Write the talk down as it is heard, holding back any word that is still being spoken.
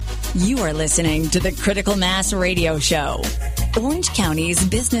You are listening to the Critical Mass Radio Show, Orange County's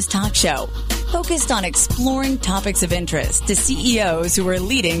business talk show, focused on exploring topics of interest to CEOs who are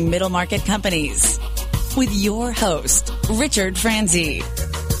leading middle market companies. With your host, Richard Franzi.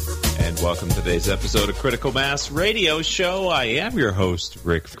 And welcome to today's episode of Critical Mass Radio Show. I am your host,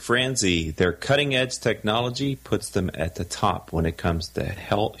 Rick Franzi. Their cutting-edge technology puts them at the top when it comes to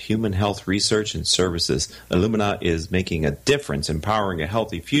human health research and services. Illumina is making a difference, empowering a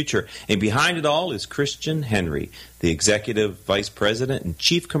healthy future. And behind it all is Christian Henry, the Executive Vice President and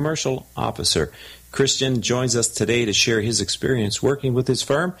Chief Commercial Officer. Christian joins us today to share his experience working with his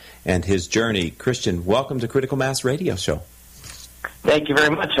firm and his journey. Christian, welcome to Critical Mass Radio Show. Thank you very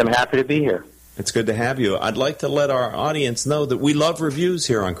much. I'm happy to be here. It's good to have you. I'd like to let our audience know that we love reviews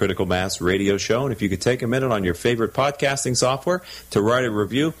here on Critical Mass Radio Show, and if you could take a minute on your favorite podcasting software to write a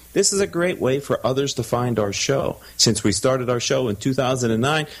review, this is a great way for others to find our show. Since we started our show in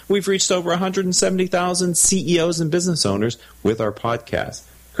 2009, we've reached over 170,000 CEOs and business owners with our podcast.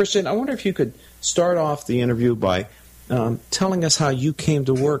 Christian, I wonder if you could start off the interview by telling us how you came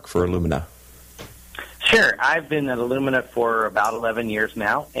to work for Illumina. Sure. I've been at Illumina for about 11 years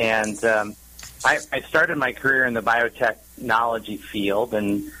now, and I started my career in the biotechnology field,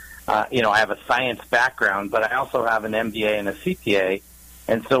 and I have a science background, but I also have an MBA and a CPA,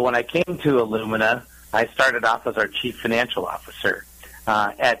 and so when I came to Illumina, I started off as our Chief Financial Officer.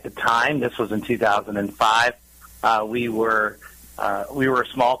 At the time, this was in 2005, we were a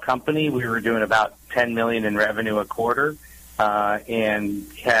small company. We were doing about $10 million in revenue a quarter. And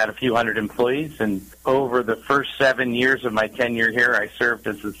had a few hundred employees. And over the first 7 years of my tenure here, I served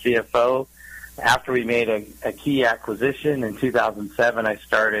as the CFO. After we made a key acquisition in 2007, I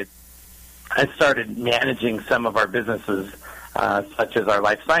started managing some of our businesses, such as our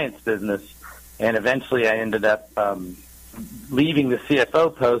life science business. And eventually I ended up leaving the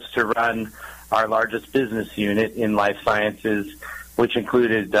CFO post to run our largest business unit in life sciences, which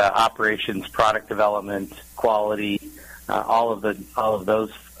included operations, product development, quality, all of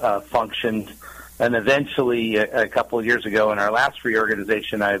those functions. And eventually, a couple of years ago, in our last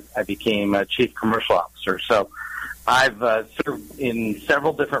reorganization, I became a Chief Commercial Officer. So I've served in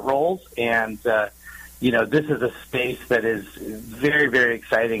several different roles, and this is a space that is very, very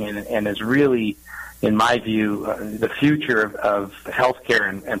exciting and is really, in my view, the future of healthcare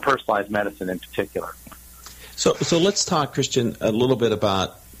and personalized medicine in particular. So let's talk, Christian, a little bit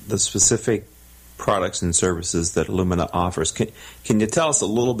about the specific products and services that Illumina offers. Can you tell us a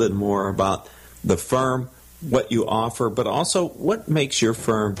little bit more about the firm, what you offer, but also what makes your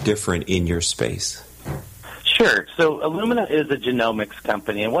firm different in your space? Sure. So Illumina is a genomics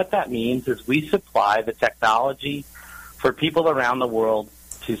company, and what that means is we supply the technology for people around the world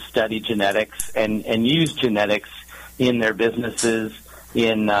to study genetics and use genetics in their businesses,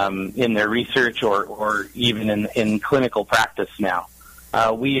 in their research, or even in clinical practice now.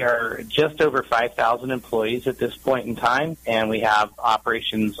 We are just over 5,000 employees at this point in time, and we have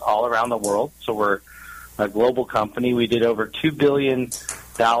operations all around the world. So we're a global company. We did over $2 billion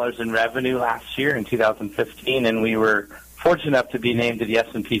in revenue last year in 2015, and we were fortunate enough to be named to the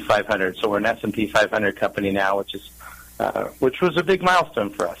S&P 500. So we're an S&P 500 company now, which was a big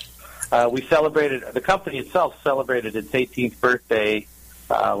milestone for us. The company itself celebrated its 18th birthday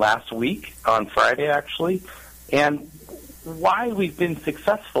last week, on Friday actually, and why we've been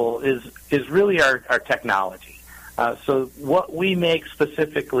successful is really our technology. So what we make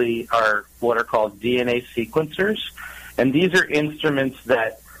specifically are what are called DNA sequencers, and these are instruments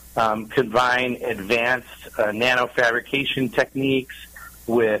that combine advanced nanofabrication techniques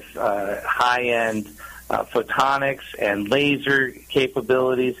with high-end photonics and laser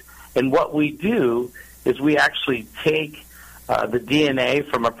capabilities. And what we do is we actually take the DNA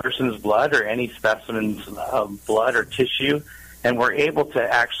from a person's blood or any specimens of blood or tissue, and we're able to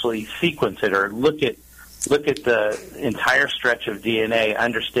actually sequence it or look at the entire stretch of DNA,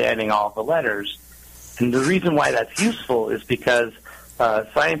 understanding all the letters. And the reason why that's useful is because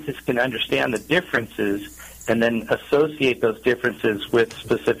scientists can understand the differences and then associate those differences with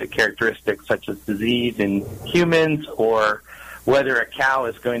specific characteristics such as disease in humans, or whether a cow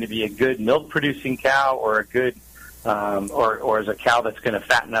is going to be a good milk-producing cow or a good or is a cow that's going to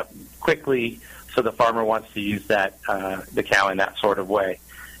fatten up quickly, so the farmer wants to use the cow in that sort of way.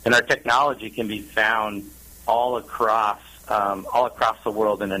 And our technology can be found all across the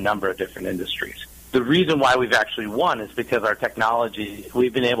world in a number of different industries. The reason why we've actually won is because our technology,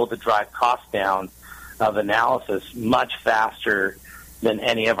 we've been able to drive costs down of analysis much faster than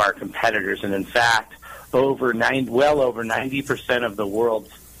any of our competitors. And in fact, well over 90% of the world's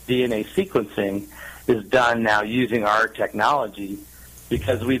DNA sequencing is done now using our technology.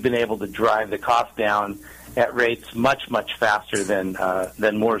 because we've been able to drive the cost down at rates much, much faster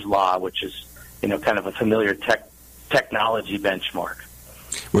than Moore's Law, which is, kind of a familiar technology benchmark.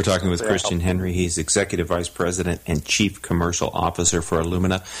 We're talking with Christian Henry. He's Executive Vice President and Chief Commercial Officer for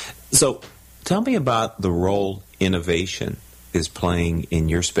Illumina. So tell me about the role innovation is playing in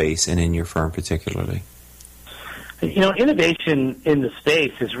your space and in your firm particularly. Innovation in the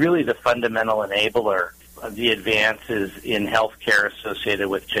space is really the fundamental enabler of the advances in healthcare associated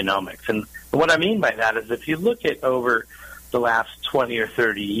with genomics. And what I mean by that is if you look at over the last 20 or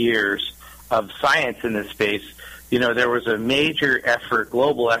 30 years of science in this space, there was a major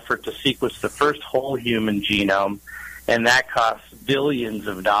global effort to sequence the first whole human genome, and that cost billions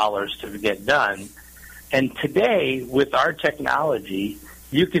of dollars to get done. And today, with our technology,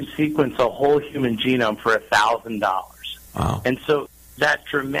 you can sequence a whole human genome for $1,000. Wow. And so that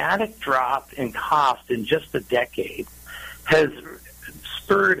dramatic drop in cost in just a decade has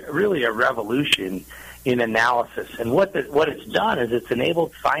spurred really a revolution in analysis. And what it's done is it's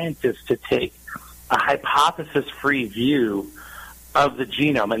enabled scientists to take a hypothesis-free view of the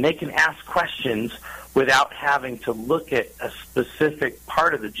genome, and they can ask questions without having to look at a specific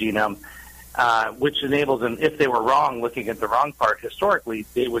part of the genome, which enables them, if they were wrong looking at the wrong part historically,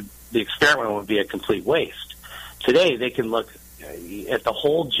 the experiment would be a complete waste. Today, they can look at the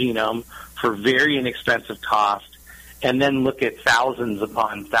whole genome for very inexpensive cost and then look at thousands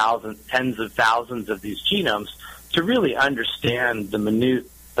upon thousands, tens of thousands of these genomes to really understand the minute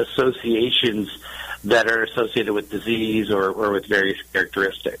associations that are associated with disease or with various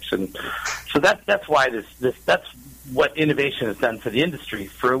characteristics. And so that's why that's what innovation has done for the industry.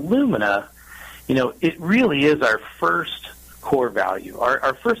 For Illumina, it really is our first core value.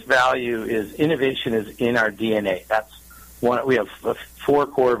 Our first value is innovation is in our DNA. That's one. We have 4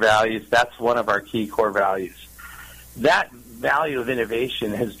 core values. That's one of our key core values. That value of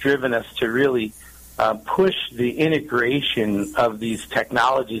innovation has driven us to really push the integration of these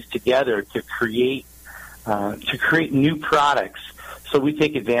technologies together to create new products. So we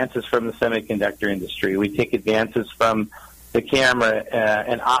take advances from the semiconductor industry. We take advances from the camera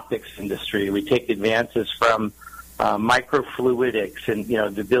and optics industry. We take advances from microfluidics and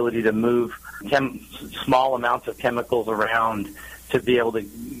the ability to move small amounts of chemicals around to be able to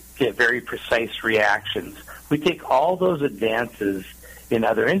get very precise reactions. We take all those advances in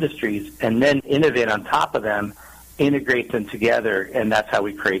other industries and then innovate on top of them, integrate them together, and that's how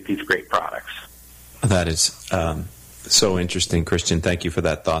we create these great products. That is so interesting, Christian. Thank you for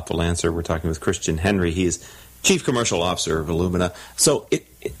that thoughtful answer. We're talking with Christian Henry. He is Chief Commercial Officer of Illumina. So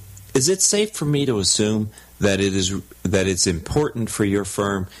is it safe for me to assume that it's important for your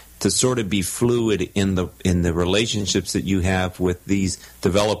firm to sort of be fluid in the relationships that you have with these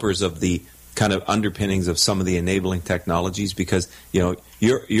developers of the kind of underpinnings of some of the enabling technologies? Because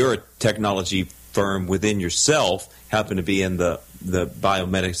you're a technology firm within yourself, happen to be in the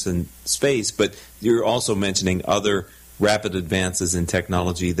biomedicine space, but you're also mentioning other rapid advances in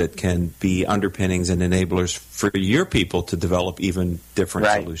technology that can be underpinnings and enablers for your people to develop even different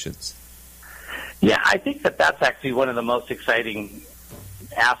solutions. Yeah, I think that's actually one of the most exciting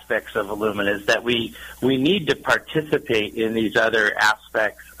aspects of Illumina is that we need to participate in these other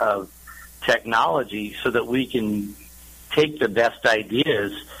aspects of technology so that we can take the best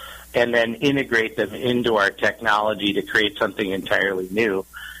ideas and then integrate them into our technology to create something entirely new.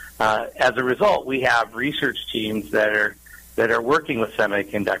 As a result, we have research teams that are working with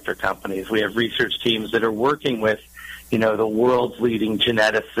semiconductor companies. We have research teams that are working with, the world's leading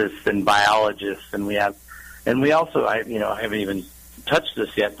geneticists and biologists, and we also, I haven't even touched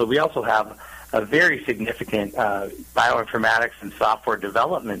this yet, but we also have a very significant bioinformatics and software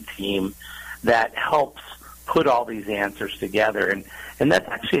development team that helps put all these answers together. And that's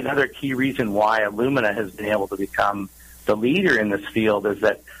actually another key reason why Illumina has been able to become the leader in this field, is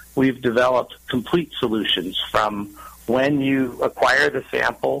that we've developed complete solutions from when you acquire the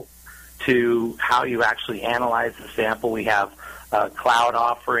sample to how you actually analyze the sample. We have a cloud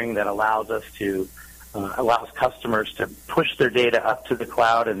offering that allows customers to push their data up to the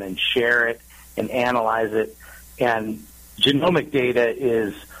cloud and then share it and analyze it. And genomic data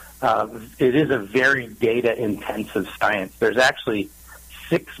is a very data-intensive science. There's actually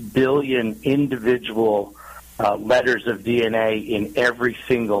 6 billion individual letters of DNA in every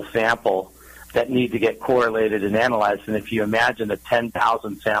single sample that need to get correlated and analyzed. And if you imagine a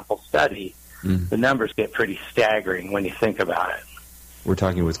 10,000 sample study, the numbers get pretty staggering when you think about it. We're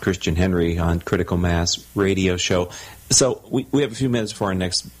talking with Christian Henry on Critical Mass Radio Show. So we have a few minutes before our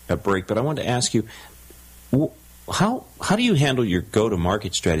next break, but I wanted to ask you, how do you handle your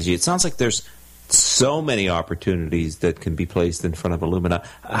go-to-market strategy? It sounds like there's so many opportunities that can be placed in front of Illumina.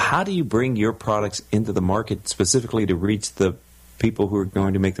 How do you bring your products into the market specifically to reach the people who are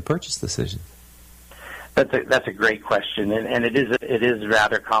going to make the purchase decision? That's a great question, and it is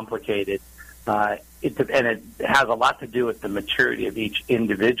rather complicated. And it has a lot to do with the maturity of each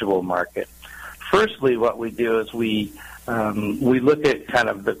individual market. Firstly, what we do is we look at kind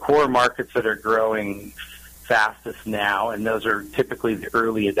of the core markets that are growing fastest now, and those are typically the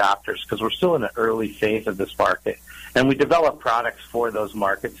early adopters because we're still in the early phase of this market. And we develop products for those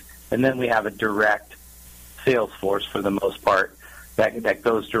markets, and then we have a direct sales force for the most part that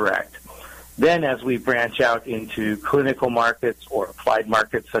goes direct. Then as we branch out into clinical markets or applied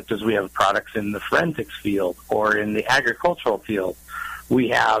markets, such as we have products in the forensics field or in the agricultural field, we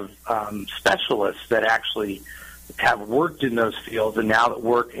have specialists that actually have worked in those fields and now that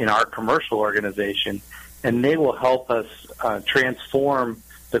work in our commercial organization, and they will help us transform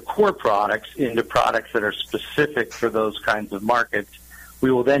the core products into products that are specific for those kinds of markets.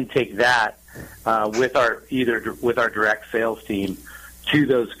 We will then take that with our direct sales team to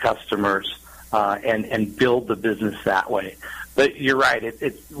those customers and build the business that way. But you're right,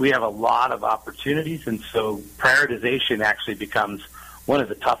 we have a lot of opportunities, and so prioritization actually becomes one of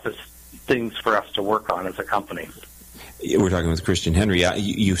the toughest things for us to work on as a company. We're talking with Christian Henry.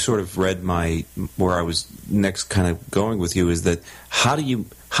 You sort of read where I was next kind of going with you, is that how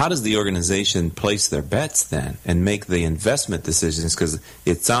does the organization place their bets then and make the investment decisions? Because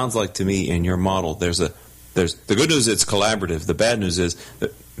it sounds like to me in your model there's the good news, it's collaborative. The bad news is,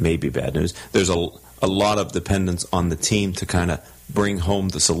 maybe bad news, there's a lot of dependence on the team to kind of bring home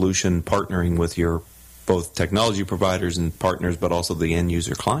the solution, partnering with your both technology providers and partners, but also the end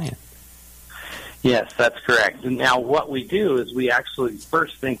user client. Yes, that's correct. Now, what we do is we actually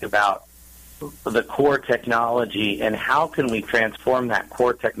first think about the core technology and how can we transform that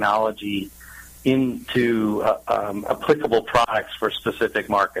core technology into applicable products for specific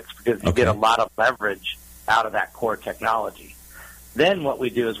markets, because you get a lot of leverage out of that core technology. Then what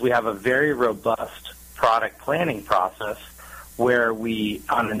we do is we have a very robust product planning process where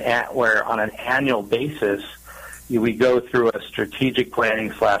on an annual basis, we go through a strategic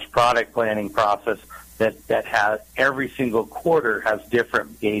planning / product planning process that has every single quarter has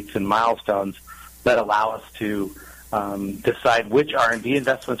different gates and milestones that allow us to decide which R&D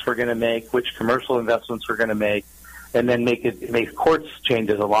investments we're going to make, which commercial investments we're going to make, and then make course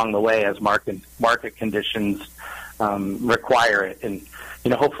changes along the way as market conditions require it. And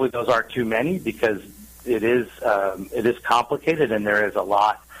hopefully those aren't too many, because it is complicated and there is a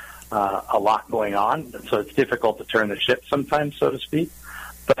lot going on, so it's difficult to turn the ship sometimes, so to speak.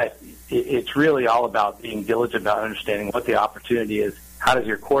 But it's really all about being diligent about understanding what the opportunity is, how does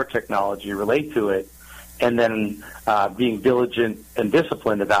your core technology relate to it, and then being diligent and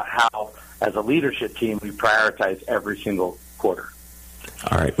disciplined about how, as a leadership team, we prioritize every single quarter.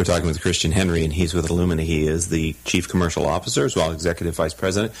 All right, we're talking with Christian Henry, and he's with Illumina. He is the Chief Commercial Officer as well as Executive Vice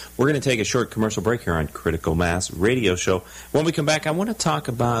President. We're going to take a short commercial break here on Critical Mass Radio Show. When we come back, I want to talk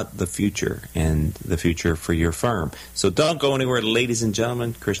about the future and the future for your firm. So don't go anywhere, ladies and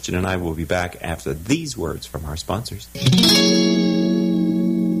gentlemen. Christian and I will be back after these words from our sponsors.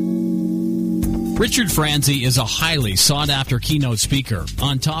 Richard Franzi is a highly sought-after keynote speaker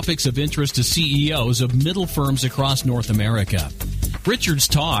on topics of interest to CEOs of middle firms across North America. Richard's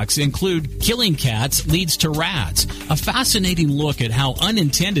talks include Killing Cats Leads to Rats, a fascinating look at how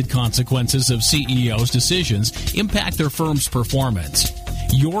unintended consequences of CEOs' decisions impact their firm's performance.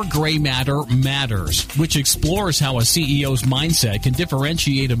 Your Gray Matter Matters, which explores how a CEO's mindset can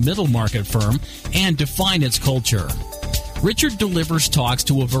differentiate a middle market firm and define its culture. Richard delivers talks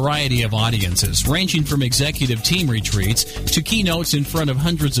to a variety of audiences, ranging from executive team retreats to keynotes in front of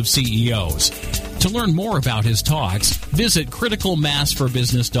hundreds of CEOs. To learn more about his talks, visit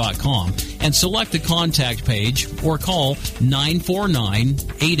criticalmassforbusiness.com and select the contact page or call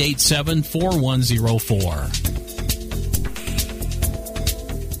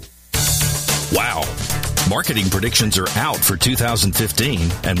 949-887-4104. Wow. Marketing predictions are out for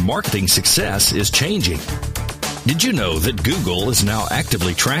 2015, and marketing success is changing. Did you know that Google is now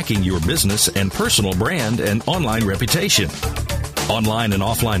actively tracking your business and personal brand and online reputation? Online and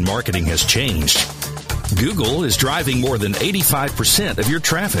offline marketing has changed. Google is driving more than 85% of your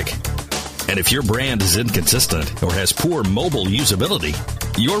traffic. And if your brand is inconsistent or has poor mobile usability,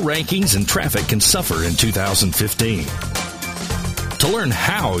 your rankings and traffic can suffer in 2015. To learn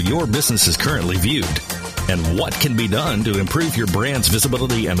how your business is currently viewed and what can be done to improve your brand's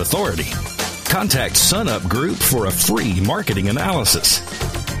visibility and authority, contact SunUp Group for a free marketing analysis.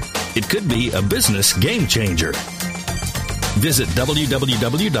 It could be a business game changer. Visit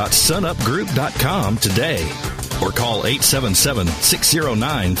www.sunupgroup.com today or call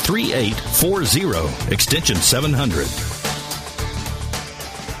 877-609-3840, extension 700.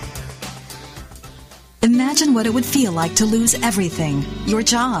 Imagine what it would feel like to lose everything. Your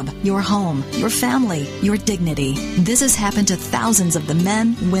job, your home, your family, your dignity. This has happened to thousands of the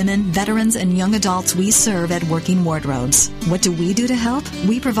men, women, veterans, and young adults we serve at Working Wardrobes. What do we do to help?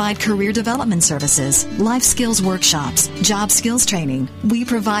 We provide career development services, life skills workshops, job skills training. We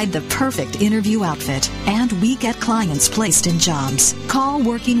provide the perfect interview outfit, and we get clients placed in jobs. Call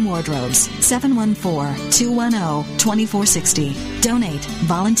Working Wardrobes, 714-210-2460. Donate,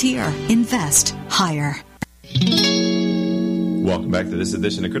 volunteer, invest, hire. Welcome back to this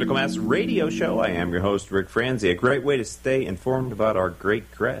edition of Critical Mass Radio Show. I am your host, Rick Franzi. A great way to stay informed about our great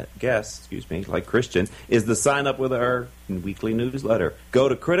guests, like Christian, is to sign up with our weekly newsletter. Go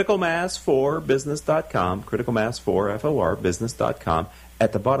to criticalmass4business.com, criticalmass4business.com.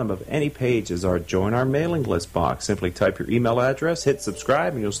 At the bottom of any page is our Join Our Mailing List box. Simply type your email address, hit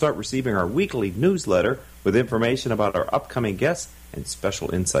subscribe, and you'll start receiving our weekly newsletter with information about our upcoming guests and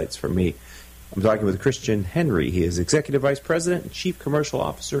special insights from me. I'm talking with Christian Henry. He is Executive Vice President and Chief Commercial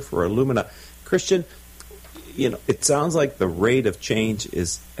Officer for Illumina. Christian, it sounds like the rate of change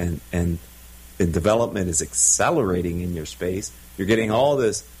is and development is accelerating in your space. You're getting all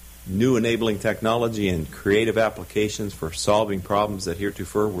this new enabling technology and creative applications for solving problems that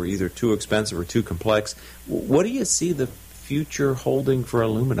heretofore were either too expensive or too complex. What do you see the future holding for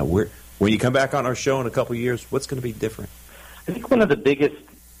Illumina? When you come back on our show in a couple of years, what's going to be different? I think one of the biggest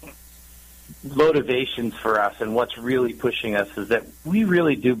motivations for us and what's really pushing us is that we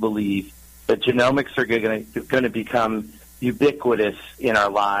really do believe that genomics are going to become ubiquitous in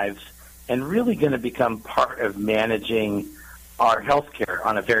our lives and really going to become part of managing our healthcare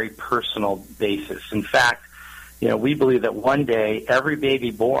on a very personal basis. In fact, we believe that one day every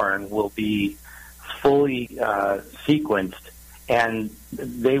baby born will be fully sequenced, and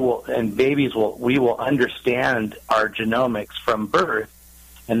we will understand our genomics from birth.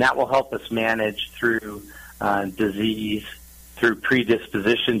 And that will help us manage through disease, through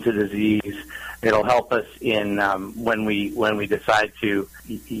predisposition to disease. It'll help us in when we decide to,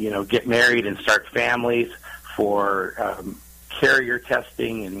 get married and start families, for carrier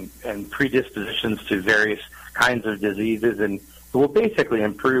testing and predispositions to various kinds of diseases, and it will basically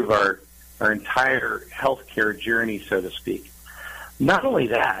improve our entire healthcare journey, so to speak. Not only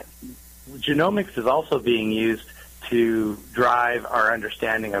that, genomics is also being used to drive our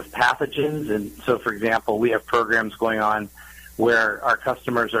understanding of pathogens. And so, for example, we have programs going on where our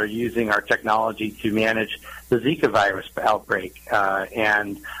customers are using our technology to manage the Zika virus outbreak.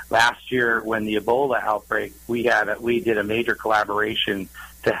 And last year, when the Ebola outbreak, we did a major collaboration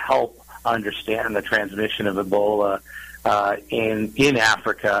to help understand the transmission of Ebola in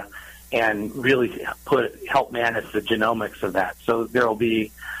Africa and really help manage the genomics of that. So there will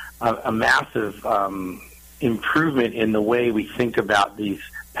be a massive improvement in the way we think about these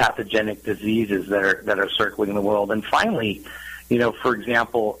pathogenic diseases that are circling the world. And finally, for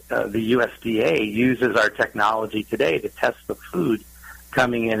example, the USDA uses our technology today to test the food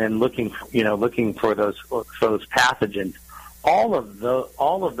coming in and looking for those pathogens. All of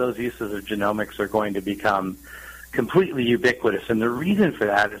those uses of genomics are going to become completely ubiquitous, and the reason for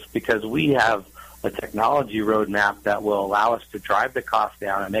that is because we have a technology roadmap that will allow us to drive the cost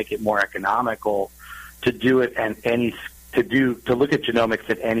down and make it more economical to do it and to look at genomics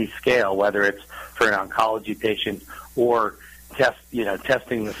at any scale, whether it's for an oncology patient or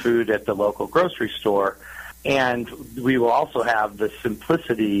testing the food at the local grocery store. And we will also have the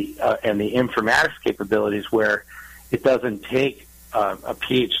simplicity and the informatics capabilities where it doesn't take a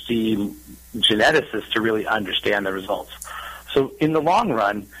PhD geneticist to really understand the results. So in the long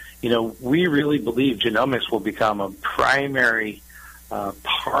run, we really believe genomics will become a primary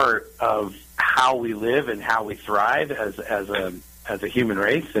part of how we live and how we thrive as a human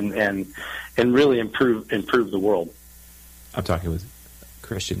race, and really improve the world. I'm talking with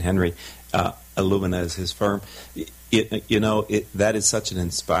Christian Henry. Illumina is his firm. That is such an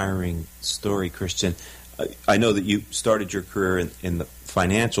inspiring story, Christian. I know that you started your career in the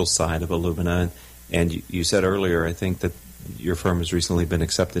financial side of Illumina, and you said earlier, I think, that your firm has recently been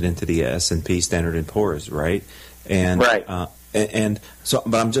accepted into the S&P Standard & Poor's, right? Right. But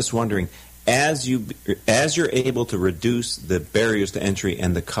I'm just wondering, as you're able to reduce the barriers to entry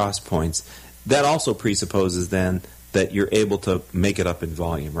and the cost points, that also presupposes then that you're able to make it up in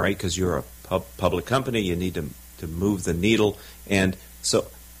volume, right? Because you're a public company, you need to move the needle, and so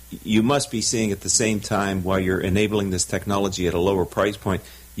you must be seeing at the same time, while you're enabling this technology at a lower price point,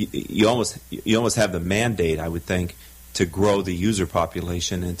 you almost have the mandate, I would think, to grow the user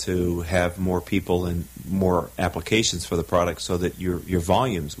population and to have more people and more applications for the product, so that your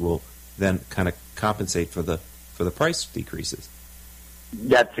volumes will then kind of compensate for the price decreases.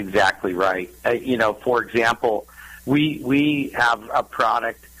 That's exactly right. For example, we have a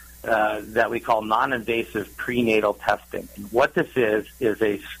product that we call non-invasive prenatal testing. And what this is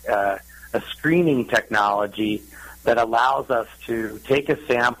a screening technology that allows us to take a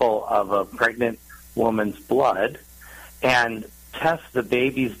sample of a pregnant woman's blood and test the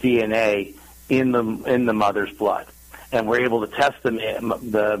baby's DNA in the mother's blood. And we're able to test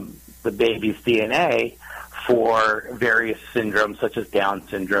the baby's DNA for various syndromes such as Down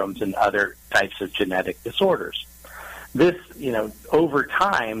syndromes and other types of genetic disorders. This, over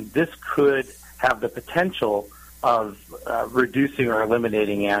time, this could have the potential of reducing or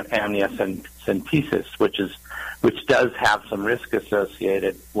eliminating amniocentesis, which does have some risk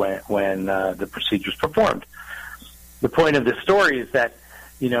associated when the procedure is performed. The point of this story is that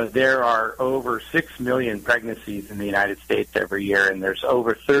there are over 6 million pregnancies in the United States every year, and there's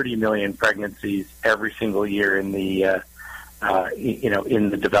over 30 million pregnancies every single year in the in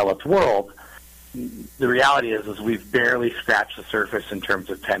the developed world. The reality is we've barely scratched the surface in terms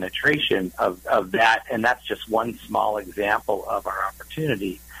of penetration of that, and that's just one small example of our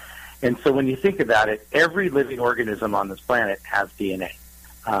opportunity. And so when you think about it, every living organism on this planet has DNA.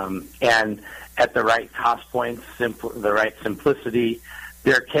 And at the right cost points, the right simplicity,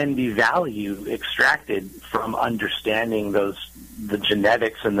 there can be value extracted from understanding the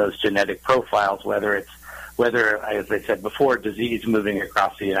genetics and those genetic profiles, whether, as I said before, disease moving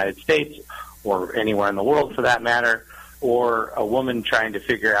across the United States or anywhere in the world for that matter, or a woman trying to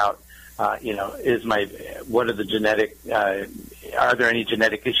figure out, what are the genetic, are there any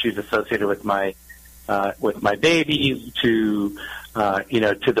genetic issues associated with my baby, to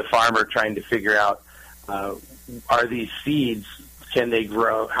the farmer trying to figure out, are these seeds, can they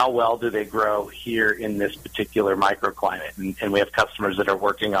grow, how well do they grow here in this particular microclimate? And we have customers that are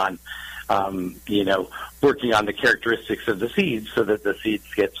working on the characteristics of the seeds so that the seeds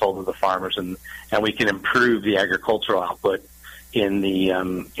get sold to the farmers, and we can improve the agricultural output in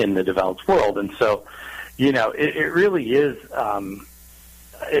the developed world. And so, it really is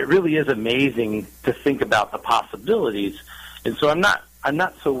amazing to think about the possibilities. And so I'm not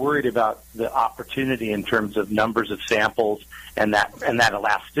so worried about the opportunity in terms of numbers of samples and that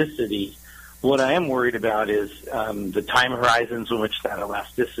elasticity. What I am worried about is the time horizons in which that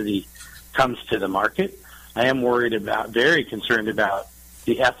elasticity comes to the market. I am very concerned about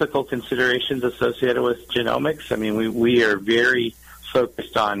the ethical considerations associated with genomics. I mean, we are very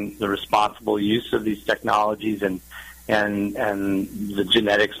focused on the responsible use of these technologies and the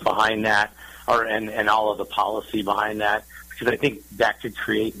genetics behind that, and all of the policy behind that, because I think that could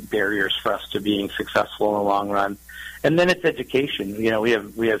create barriers for us to being successful in the long run. And then it's education. We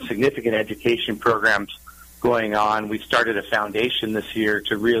have significant education programs going on. We started a foundation this year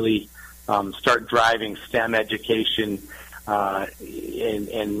to really start driving STEM education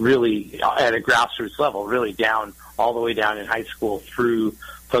and really at a grassroots level, really all the way down in high school through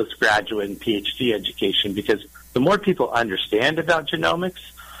postgraduate and PhD education, because the more people understand about genomics,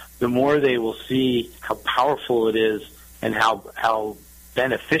 the more they will see how powerful it is and how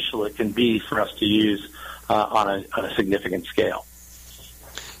beneficial it can be for us to use on a significant scale.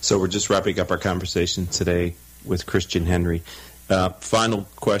 So we're just wrapping up our conversation today with Christian Henry. Final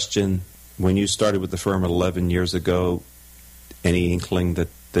question. When you started with the firm 11 years ago, any inkling that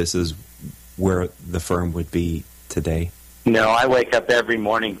this is where the firm would be today? No, I wake up every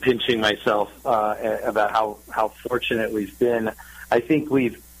morning pinching myself about how fortunate we've been. I think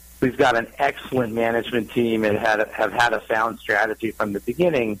we've got an excellent management team and have had a sound strategy from the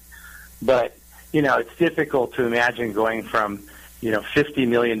beginning. But it's difficult to imagine going from $50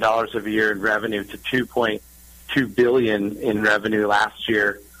 million a year in revenue to $2.2 billion in revenue last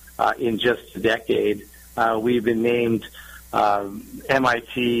year in just a decade. We've been named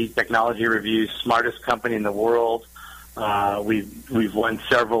MIT Technology Review's smartest company in the world. We've won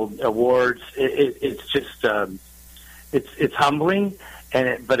several awards. It's just it's humbling,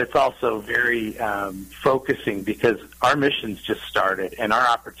 but it's also very focusing, because our mission's just started, and our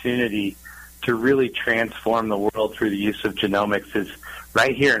opportunity to really transform the world through the use of genomics is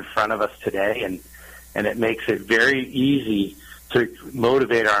right here in front of us today, and it makes it very easy to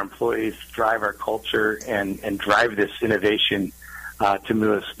motivate our employees, drive our culture, and drive this innovation to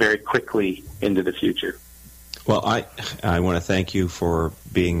move us very quickly into the future. Well, I want to thank you for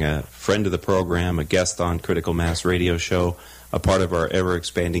being a friend of the program, a guest on Critical Mass Radio Show, a part of our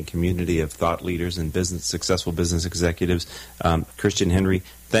ever-expanding community of thought leaders and successful business executives. Christian Henry,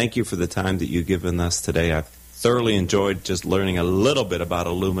 thank you for the time that you've given us today. I've thoroughly enjoyed just learning a little bit about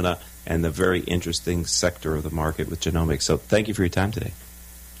Illumina and the very interesting sector of the market with genomics. So thank you for your time today.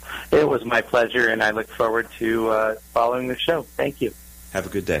 It was my pleasure, and I look forward to following the show. Thank you. Have a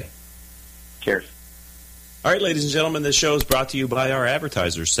good day. Cheers. All right, ladies and gentlemen, this show is brought to you by our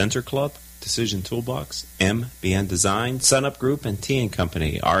advertisers, Center Club, Decision Toolbox, MBN Design, Sunup Group, and T &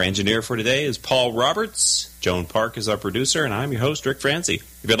 Company. Our engineer for today is Paul Roberts. Joan Park is our producer, and I'm your host, Rick Franzi.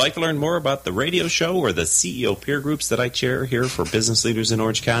 If you'd like to learn more about the radio show or the CEO peer groups that I chair here for business leaders in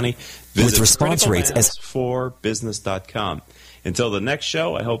Orange County, visit criticalmassforbusiness.com. Until the next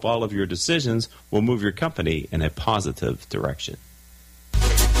show, I hope all of your decisions will move your company in a positive direction.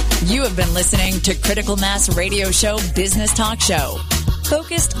 You have been listening to Critical Mass Radio Show Business Talk Show,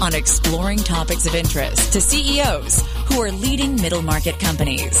 focused on exploring topics of interest to CEOs who are leading middle market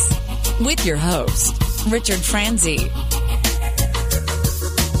companies. With your host, Richard Franzi.